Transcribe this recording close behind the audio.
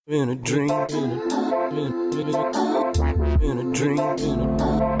In a dream, in a dream, in a dream,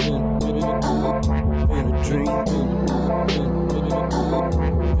 in a dream,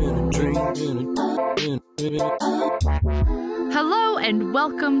 Hello and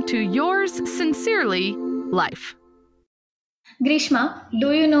welcome to yours sincerely, Life. Grishma,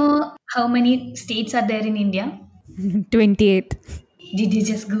 do you know how many states are there in India? 28. Did you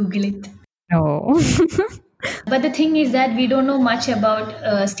just Google it? No. But the thing is that we don't know much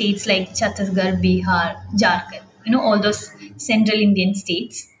about states like Chhattisgarh, Bihar, Jharkhand, all those central Indian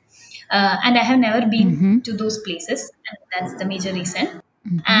states. And I have never been Mm-hmm. to those places, and that's the major reason.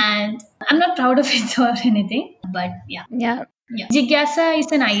 Mm-hmm. And I'm not proud of it or anything, but yeah. Yeah. Yeah. Jigyasa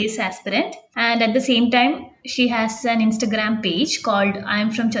is an IAS aspirant, and at the same time, she has an Instagram page called I'm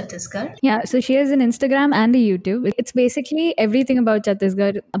from Chhattisgarh. Yeah. So she has an Instagram and a YouTube. It's basically everything about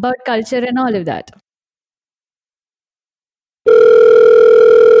Chhattisgarh, about culture and all of that.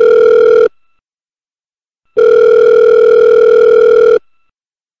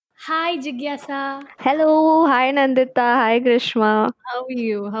 Hi, Jigyasa. Hello, hi Nandita, hi Grishma. How are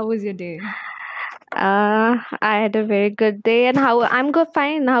you? How was your day? I had a very good day, and how I'm good,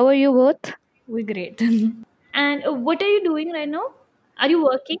 fine. How are you both? We're great. And what are you doing right now? Are you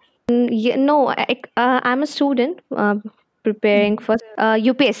working? Yeah, no, I'm a student preparing for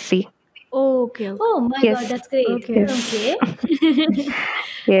UPSC. Oh, okay. Okay. Oh my god, Yes, that's great. Okay. yes, Okay.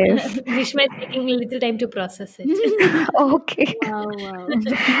 yes. Grishma is taking a little time to process it. Okay. Wow, wow.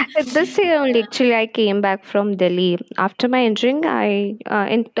 This year only, actually, I came back from Delhi after my engineering.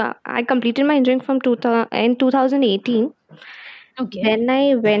 I completed my engineering from 2018. Okay. Then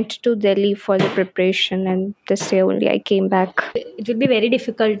I went to Delhi for the preparation, and this year only I came back. It will be very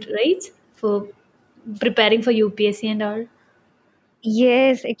difficult, right? For preparing for UPSC and all.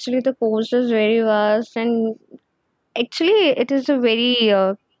 Yes, actually, the course is very vast, and actually, it is a very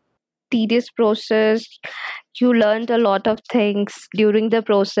tedious process. You learned a lot of things during the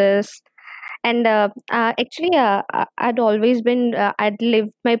process, and I'd always been I'd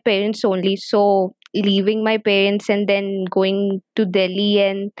lived my parents only, so leaving my parents and then going to Delhi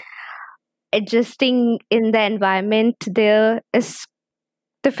and adjusting in the environment there is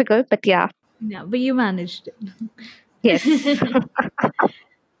difficult. But yeah, Yeah, but you managed it. yes,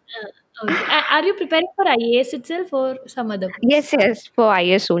 Okay. Are you preparing for IAS itself or some other yes, course? yes, for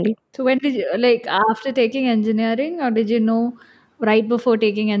IS only. So when did you, like, after taking engineering, or did you know right before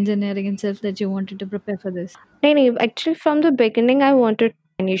taking engineering itself that you wanted to prepare for this? No, no, actually, from the beginning, I wanted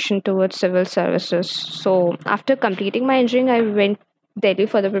inclination towards civil services. So after completing my engineering, I went Delhi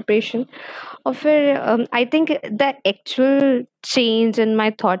for the preparation of it. I think the actual change in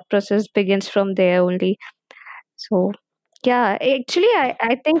my thought process begins from there only. So yeah, actually,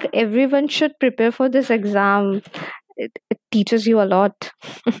 I think everyone should prepare for this exam. It teaches you a lot.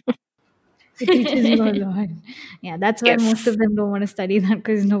 It teaches you a lot. Yeah, that's why most Yes. of them don't want to study that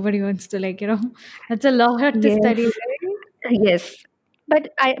because nobody wants to, like, that's a lot to Yes. study, right? Yes.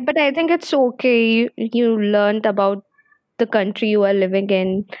 But I think it's okay. You learned about the country you are living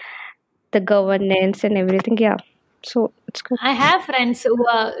in, the governance and everything. Yeah. So it's good. I have friends who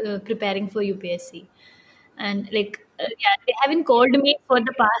are preparing for UPSC, and yeah, they haven't called me for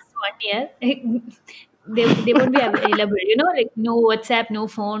the past 1 year. They won't be available. Like no WhatsApp, no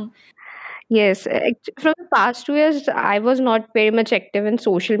phone. Yes. From the past 2 years, I was not very much active in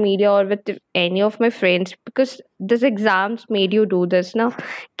social media or with any of my friends because this exams made you do this now.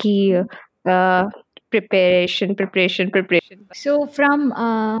 Ki, uh, preparation. So, from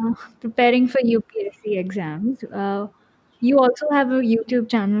preparing for UPSC exams, you also have a YouTube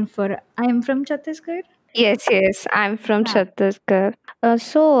channel for I am from Chhattisgarh. Yes, yes. I'm from Chhattisgarh.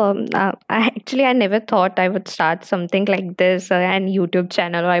 I never thought I would start something like this, and YouTube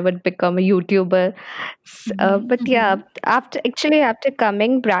channel, or I would become a YouTuber. Mm-hmm. But yeah, after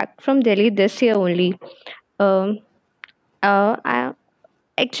coming back from Delhi this year only, um, I,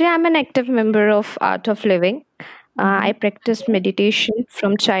 I'm an active member of Art of Living. I Mm-hmm. practice meditation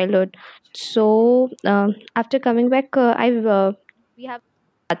from childhood. So after coming back, I've we have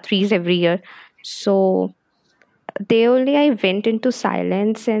trees every year. So they only I went into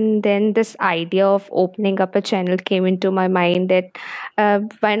silence, and then this idea of opening up a channel came into my mind that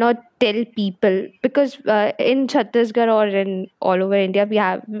why not tell people, because in Chhattisgarh or in all over India we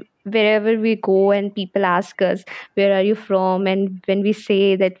have, wherever we go and people ask us where are you from, and when we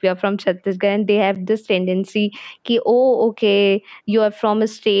say that we are from Chhattisgarh, and they have this tendency ki, oh okay, you are from a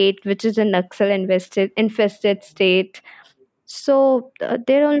state which is a Naxal infested state. So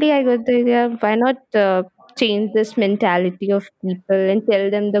there only I got the idea, why not change this mentality of people and tell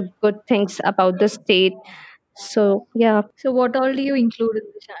them the good things about the state. So yeah. So what all do you include in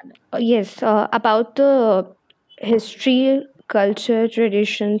the channel? Yes, about the history, culture,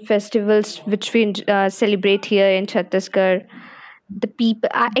 tradition, festivals which we celebrate here in Chhattisgarh. The people,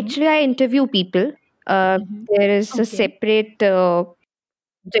 Mhm. actually, I interview people. Uh, Mhm. there is a Okay. separate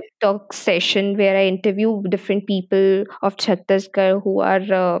TikTok session where I interview different people of Chhattisgarh who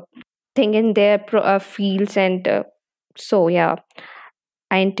are thing in their fields, and so yeah,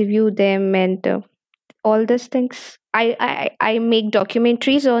 I interview them and all these things. I make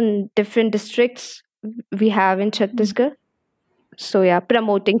documentaries on different districts we have in Mhm. Chhattisgarh. So yeah,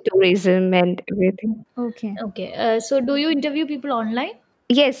 promoting tourism and everything. Okay. Okay. So do you interview people online?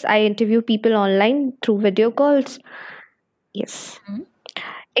 Yes, I interview people online through video calls. Yes. Hmm?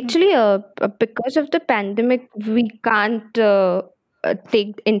 Actually, because of the pandemic, we can't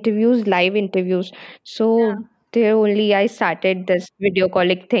take interviews, live interviews. So there only I started this video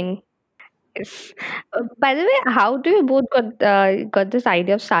calling thing. Yes. By the way, how do you both got this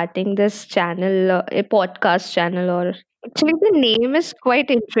idea of starting this channel, a podcast channel, or actually the name is quite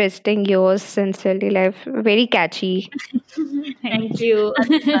interesting. Yours, Sincerely Life, very catchy. Thank Thank you. you.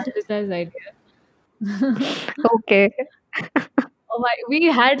 That's Nandita's idea. Okay. Oh my, we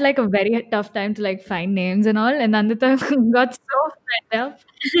had like a very tough time to like find names and all, and Nandita got so fed up.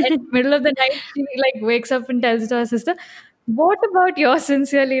 At middle of the night, she like wakes up and tells to her sister, "What about your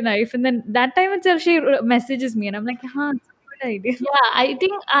sincerely life?" And then that time itself, she messages me, and I'm like, "Huh, it's a good idea." Yeah, I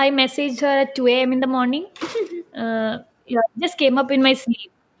think I messaged her at 2 a.m. in the morning. Yeah, it just came up in my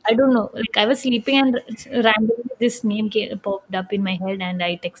sleep. I don't know. Like I was sleeping and randomly this name popped up in my head and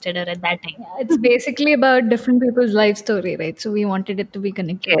I texted her at that Yeah, it's time. basically about different people's life story, right? So we wanted it to be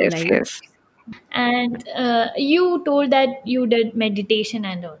connected to Yes, life. yes, And you told that you did meditation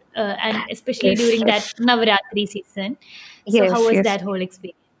and all, and especially yes, during that yes, Navratri season. So how yes, was yes. that whole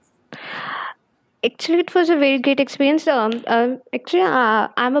experience? Actually, it was a very great experience. Actually,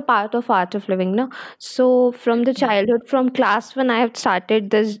 I'm a part of Art of Living now. So from the childhood, from class when I have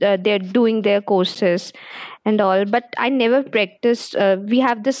started this, they're doing their courses and all. But I never practiced. We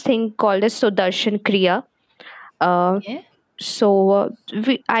have this thing called as Sudarshan Kriya. Uh, Okay.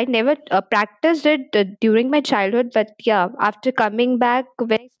 I never practiced it during my childhood. But yeah, after coming back,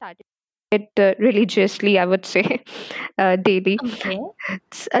 when I started it religiously, I would say daily. Okay.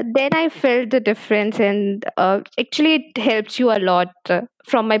 Then I felt the difference, and actually, it helps you a lot.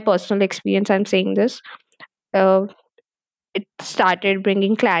 From my personal experience, I'm saying this. Uh, it started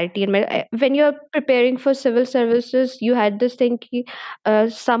bringing clarity in my. When you're preparing for civil services, you had this thing.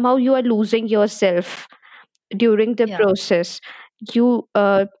 Somehow you are losing yourself during the Yeah. process. You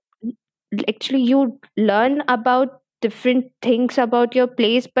actually you learn about different things about your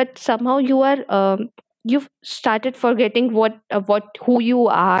place, but somehow you've started forgetting what who you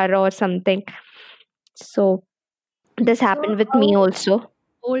are or something. So this So happened with me how also.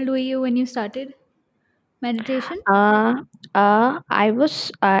 old were you when you started meditation? uh,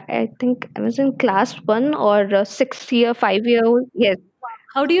 I think I was in class 1 or 6 year 5 year old. Yes.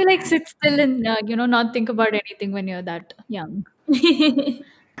 How do you like sit still and not think about anything when you're that young?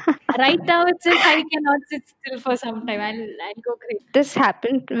 Right now itself, I cannot sit still for some time. I'll go crazy. This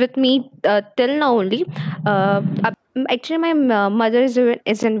happened with me till now only. Actually, my mother is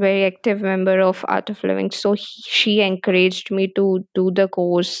a very active member of Art of Living, so she encouraged me to do the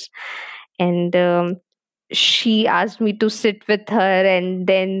course, and she asked me to sit with her, and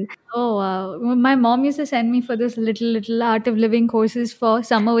then Oh wow! Well, my mom used to send me for this little art of living courses for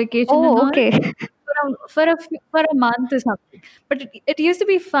summer vacation and oh, all okay. for a month or something. But it used to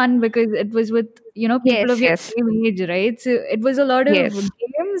be fun because it was with people Yes, of your yes, same age, right? So it was a lot of yes.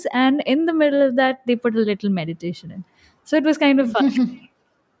 games, and in the middle of that, they put a little meditation in. So it was kind of fun.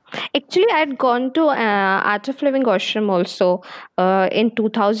 Actually, I had gone to Art of Living Ashram also in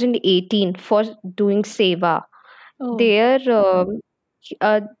 2018 for doing seva. Oh, There,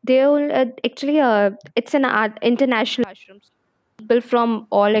 actually, it's an art international ashram. People from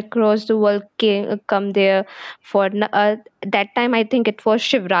all across the world come there for that time. I think it was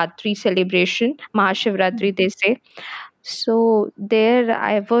Shivratri celebration, Mahashivratri, they say. So there,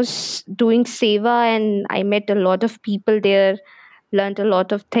 I was doing seva, and I met a lot of people there, learned a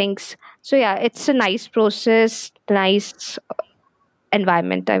lot of things. So yeah, it's a nice process, nice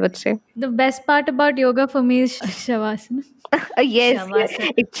environment, I would say. the best part about yoga for me is shavasana. Yes, yes.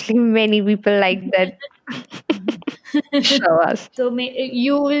 Shavasana. Actually, many people like that. Shavas. So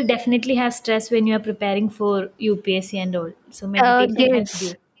you will definitely have stress when you are preparing for UPSC and all. So meditation helped Yes,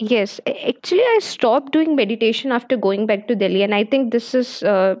 you. yes. Actually, I stopped doing meditation after going back to Delhi, and I think this is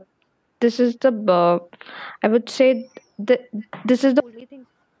the I would say the this is the only thing.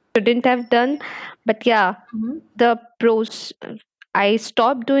 shouldn't have done. But yeah, Mhm. the pros. I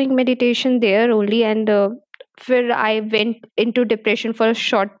stopped doing meditation there only, and where I went into depression for a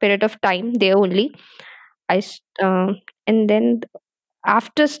short period of time there only. I s- uh, and then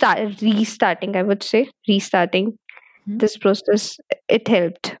after restarting, I would say restarting Mhm. this process, it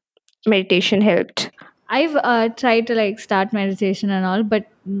helped. Meditation helped. I've tried to like start meditation and all, but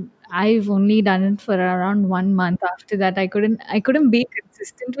I've only done it for around 1 month. After that, I couldn't be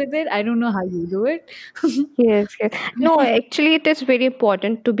consistent with it. I don't know how you do it. Yes, yes. No, actually, it is very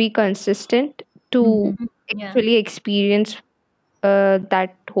important to be consistent to Mhm. Yeah. actually experience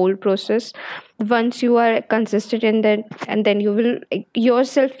that whole process. Once you are consistent in that, and then you will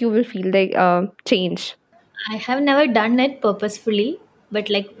yourself, you will feel the change. I have never done it purposefully, but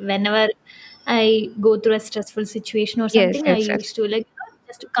like whenever I go through a stressful situation or Yes, something, I yes, yes. used to like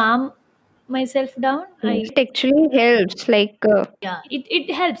just to calm myself down. Yes. It actually helps. Like,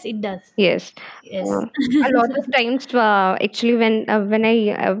 It helps. It does. yes. Yes. Uh, a lot of times, actually, when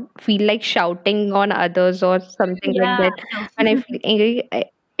I feel like shouting on others or something like Yeah. that, No. when I feel angry,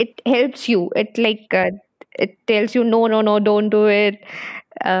 it helps you. It tells you, no, no, no, don't do it.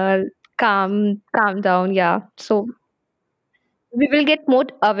 Uh, calm down. Yeah. So we will get more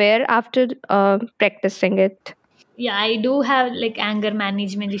aware after practicing it. Yeah, I do have like anger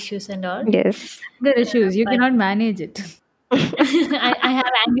management issues and all, Yes. There are issues. You but cannot manage it. I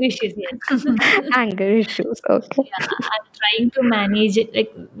have anger issues. Yes. Anger issues. Okay. Yeah, I'm trying to manage it.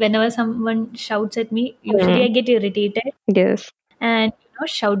 Like whenever someone shouts at me, usually I Mm, get irritated yes. and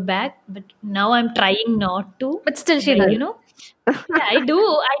shout back. But now I'm trying not to. But still, she By does. yeah, I do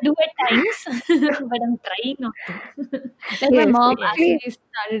at times, but I'm trying not to. Like my Yes. mom Yeah. Actually, actually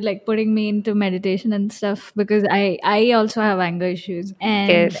started like putting me into meditation and stuff because I also have anger issues. And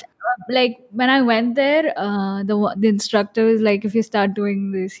yes. like when I went there, the instructor was like, if you start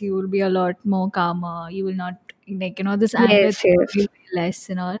doing this, you will be a lot more calmer. You will not like this anger Yes. thing Yes. will be less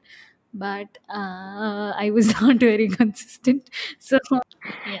and all. But I was not very consistent. So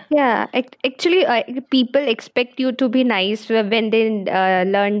Yeah. Yeah, actually, people expect you to be nice when they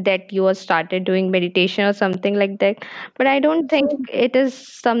learn that you have started doing meditation or something like that. But I don't think it is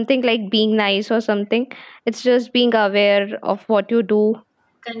something like being nice or something. It's just being aware of what you do.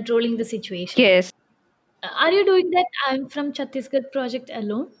 Controlling the situation. Yes. Are you doing that I'm from Chhattisgarh project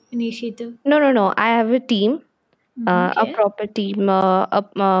alone initiative? No, no, no. I have a team, a Okay. proper team.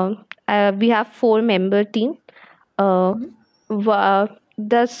 We have 4-member team. Uh, Mhm.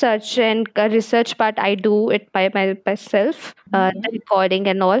 the search and research part, I do it by myself. Okay. The recording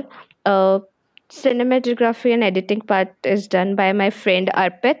and all. Uh, cinematography and editing part is done by my friend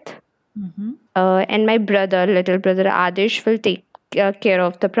Arpit. mhm. And my little brother Adish, will take care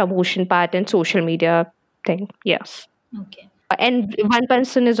of the promotion part and social media thing. Yes. Okay. And one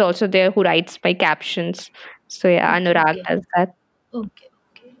person is also there who writes my captions. So yeah, Okay. Anurag Okay. does that. Okay.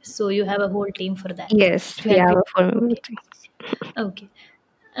 Okay. So you have a whole team for that Yes, to we help have you. a full Okay. Okay.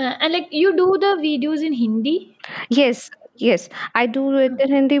 And like you do the videos in Hindi? Yes, yes. I do it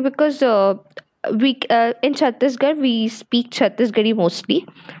in Hindi because we in Chhattisgarh we speak Chhattisgarhi mostly.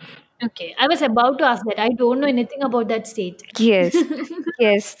 Okay. I was about to ask that. I don't know anything about that state. Yes,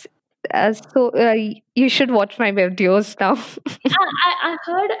 yes. You should watch my videos now. I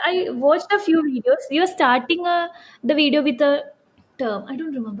heard, I watched a few videos. You're starting the video with a term. I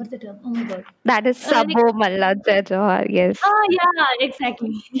don't remember the term. Oh my god. That is Like, Sabo Malla Jai Johar. Yes, yeah,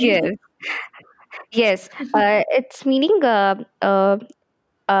 exactly. yes, yes. It's meaning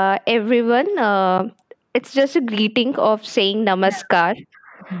everyone. It's just a greeting of saying namaskar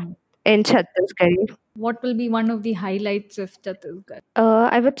Mhm. in Chhattisgarh. What will be one of the highlights of Chhattisgarh?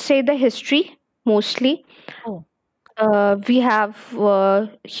 I would say the history mostly. Oh, We have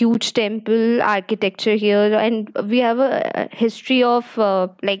huge temple architecture here, and we have a history of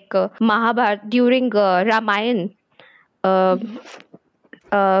Mahabharata during Ramayan. Uh,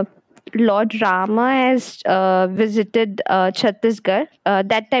 uh, Lord Rama has visited Chhattisgarh.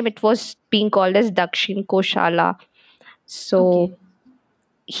 That time it was being called as Dakshin Koshala. So Okay.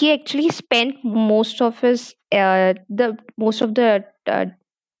 he actually spent most of the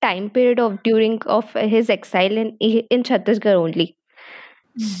time period of during of his exile in Chhattisgarh only.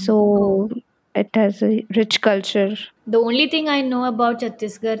 Oh. So it has a rich culture. The only thing I know about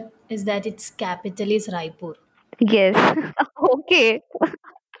Chhattisgarh is that its capital is Raipur. Yes. Okay.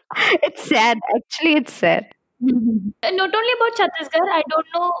 It's sad. Actually, it's sad. Not only about Chhattisgarh, I don't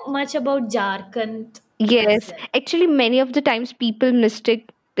know much about Jharkhand as Yes. well. Actually, many of the times people mistake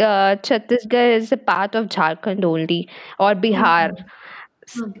Chhattisgarh as a part of Jharkhand only or Bihar.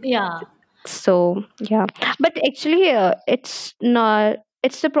 S- Okay. Yeah. So yeah, but actually, it's not.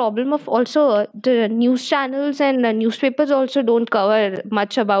 it's the problem of also the news channels and newspapers also don't cover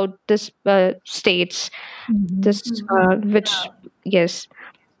much about this states. This which yes,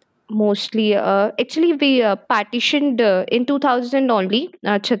 mostly actually we partitioned in 2000 only.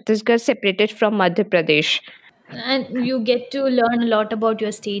 Chhattisgarh separated from Madhya Pradesh. And you get to learn a lot about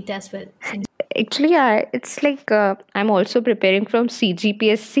your state as well. Actually, it's like I'm also preparing from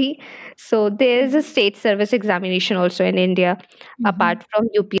CGPSC. So there is a state service examination also in India, apart from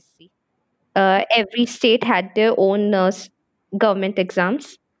UPSC. Every state had their own government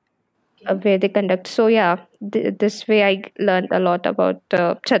exams where they conduct. So yeah, this way I learned a lot about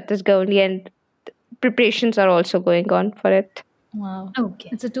Chhattisgarh only, and preparations are also going on for it. Wow. Okay.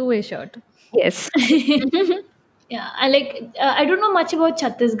 It's a two-way shot. Yes. Yeah, I don't know much about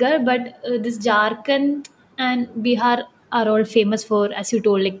Chhattisgarh, but this Jharkhand and Bihar are all famous for, as you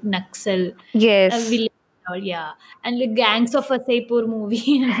told, like Naxal, Yes. village, and all, yeah, and like Gangs of Wasseypur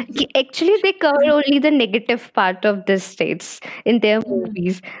movie. Actually, they cover only the negative part of the states in their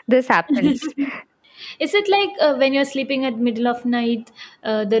movies. This happens. Is it like when you're sleeping at middle of night,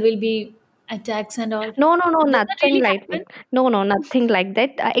 there will be attacks and all? No, no, no, Does that nothing really like happen? no, no, nothing like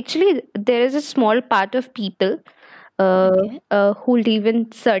that. Actually, there is a small part of people Okay. who live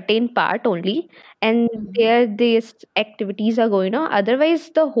in certain part only, and there these activities are going on.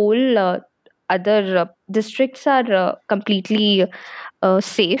 Otherwise, the whole other districts are completely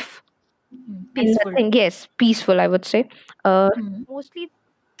safe and Peaceful. nothing. Yes, peaceful. I would say. Mostly,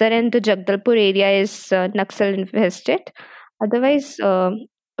 there in the Jagdalpur area is Naxal infested. Otherwise,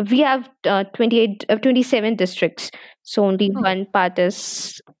 we have 28, 27 districts. So only Oh, one part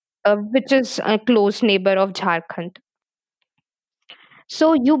is, which is a close neighbor of Jharkhand.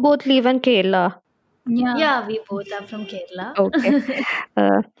 So you both live in Kerala. Yeah. yeah, we both are from Kerala. Okay.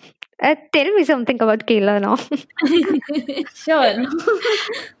 Uh, tell me something about Kerala now. Sure.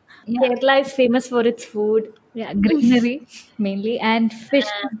 Kerala is famous for its food. Yeah, greenery mainly, and fish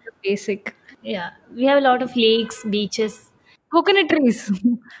is the basic. Yeah, we have a lot of lakes, beaches. Coconut trees.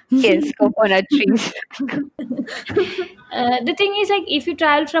 Yes, coconut trees. The thing is, like, if you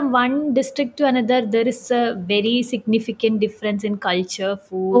travel from one district to another, there is a very significant difference in culture,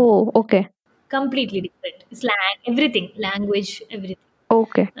 food, Oh, okay. completely different. Slang, everything, language, everything.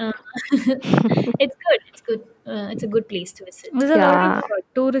 Okay. Uh, it's good. It's good. It's a good place to visit. There's a lot of Yeah.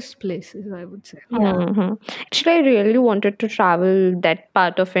 tourist places, I would say. Yeah. Mhm. Actually, I really wanted to travel that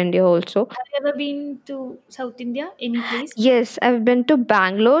part of India also. Have you ever been to South India? Any place? Yes, I've been to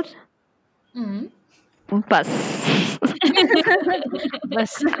Bangalore. Mm. Bus.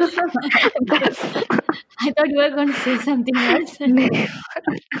 Bus. Bus. I thought you were going to say something else.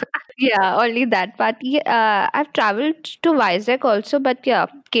 Yeah, only that part. Yeah, I've traveled to Vizag also, but yeah,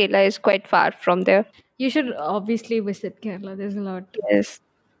 Kerala is quite far from there. You should obviously visit Kerala. There's a lot. Yes,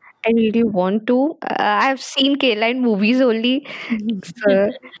 I really want to. I've seen Kerala in movies only.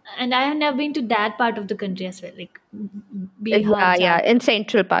 So, And I have never been to that part of the country as well, like Bihar, yeah, Jharkhand. in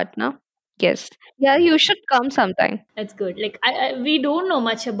central part now. Yes. Yeah, you should come sometime. That's good. Like we don't know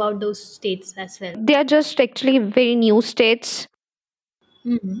much about those states as well. They are just actually very new states.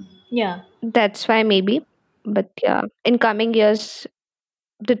 Yeah. That's why maybe. But yeah, in coming years,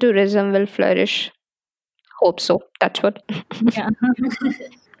 the tourism will flourish. Hope so. That's what. Yeah.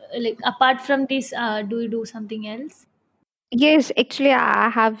 Like apart from this, do you do something else? Yes, actually, I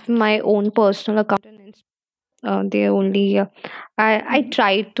have my own personal account. And they only. I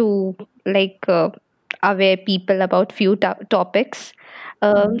try to like aware people about few topics.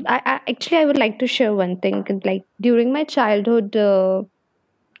 I would like to share one thing. Like during my childhood,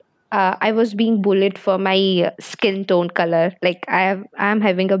 I was being bullied for my skin tone color. Like I'm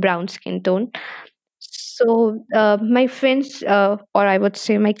having a brown skin tone. So my friends, or I would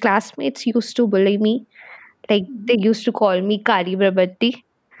say my classmates, used to bully me. Like they used to call me Kari Brabatti.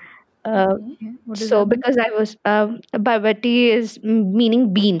 Uh, Okay. What does so that mean? because I was barbati is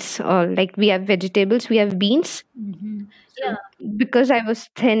meaning beans, or like we have vegetables, we have beans. Yeah. Because I was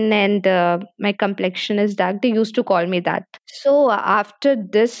thin and my complexion is dark, they used to call me that. So after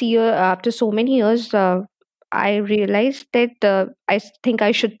this year, after so many years, I realized that think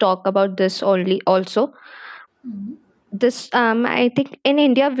I should talk about this only also. This I think in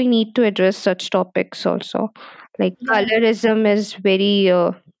India we need to address such topics also. Like Yeah. colorism is very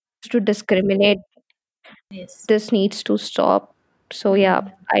to discriminate. Yes. This needs to stop. So yeah,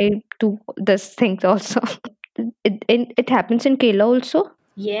 I do this things also. It happens in Kerala also.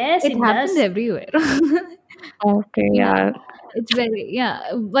 Yes, It it happens does. everywhere. Okay, Yeah. yeah, It's very, yeah.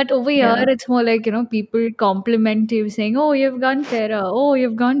 But over here, yeah. it's more like, people compliment you saying, oh, you've gone fairer. Oh,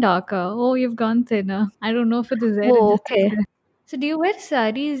 you've gone darker. Oh, you've gone thinner. I don't know if it is there in Oh, this okay. So do you wear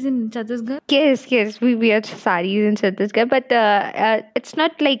saris in Chhattisgarh? Yes, we wear saris in Chhattisgarh, but it's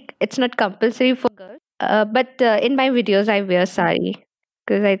not compulsory for girls. But in my videos, I wear sari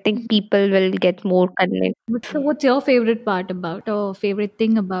because I think people will get more connect. So what's your favorite part about or favorite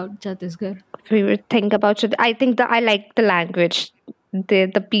thing about Chhattisgarh? Favorite thing about it, I think that I like the language,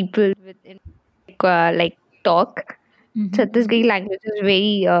 the people within like talk. Chhattisgarh language is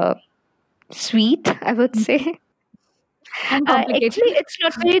very sweet, I would say. Uncomplicated. Actually, it's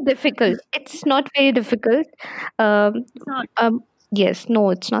not very difficult. It's not very difficult. Um, It's not. yes, no,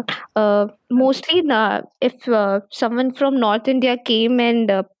 it's not. Mostly, if someone from North India came and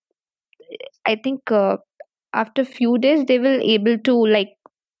I think after few days they will able to like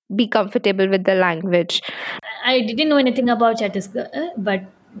be comfortable with the language. I didn't know anything about Chhattisgarh, but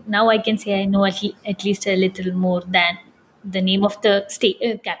now I can say I know at least a little more than the name of the state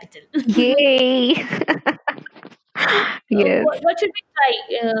capital. Yay! Yes. What should we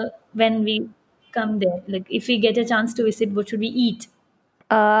try when we come there? Like, if we get a chance to visit, what should we eat?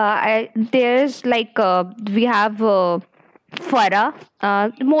 There's like we have fara.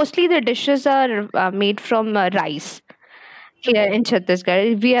 Mostly the dishes are made from rice. Here in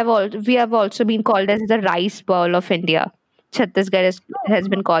Chhattisgarh, we have also been called as the rice bowl of India. Chhattisgarh has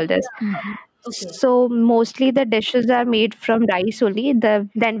been called as. Okay. So mostly the dishes are made from rice only.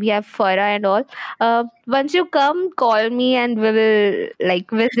 Then we have fara and all. Once you come, call me and we will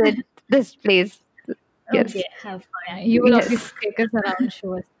like visit this place. Yes, Okay, have fun. Yeah, you will Yes. always take us around,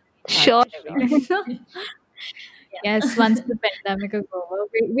 show us. sure. Yes, once the pandemic is over,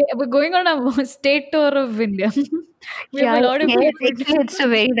 we're going on a state tour of India. We have a lot of yes, people. actually, it's a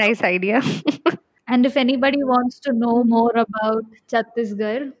very nice idea. And if anybody wants to know more about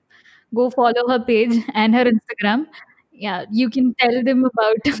Chhattisgarh, go follow her page and her Instagram. Yeah, you can tell them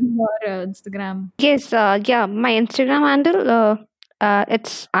about your Instagram. Yes, yeah, my Instagram handle,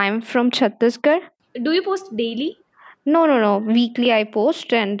 it's I'm from Chhattisgarh. Do you post daily? No. Weekly I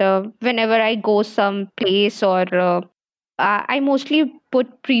post, and whenever I go some place or I mostly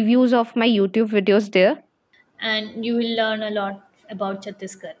put previews of my YouTube videos there. And you will learn a lot about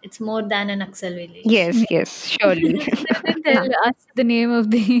Chhattisgarh. It's more than an Naxal village. Yes, surely. Then tell us the name of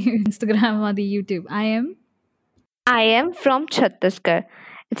the Instagram or the YouTube. I am from Chhattisgarh.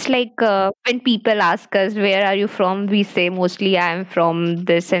 It's like when people ask us, where are you from? We say mostly I am from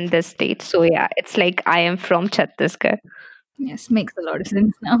this and this state. So, yeah, it's like I am from Chhattisgarh. Yes, makes a lot of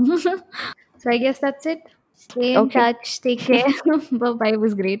sense now. So I guess that's it. Stay in Okay. touch. Take care. Bye bye. It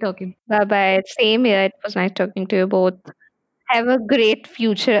was great talking. Bye bye. Same here. It was nice talking to you both. Have a great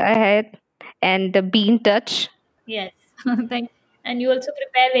future ahead and be in touch. Yes. Thank And you also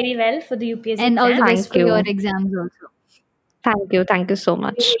prepare very well for the UPSC and all the exam. best Thank for your you. exams also. Thank you so We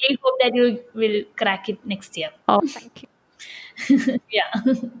much. really hope that you will crack it next year. Oh, thank you. Yeah.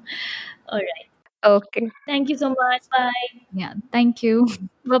 All right. Okay. Thank you so much. Bye. Yeah. Thank you.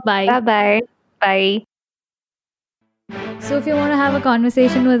 Bye bye. Bye bye. Bye. So if you want to have a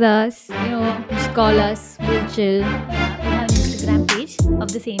conversation with us, just call us. We'll chill. We have an Instagram page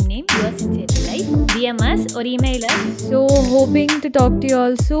of the same name, Yours Sincerely Life. DM us or email us. So hoping to talk to you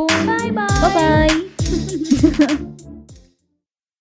all soon. Bye bye. Bye bye.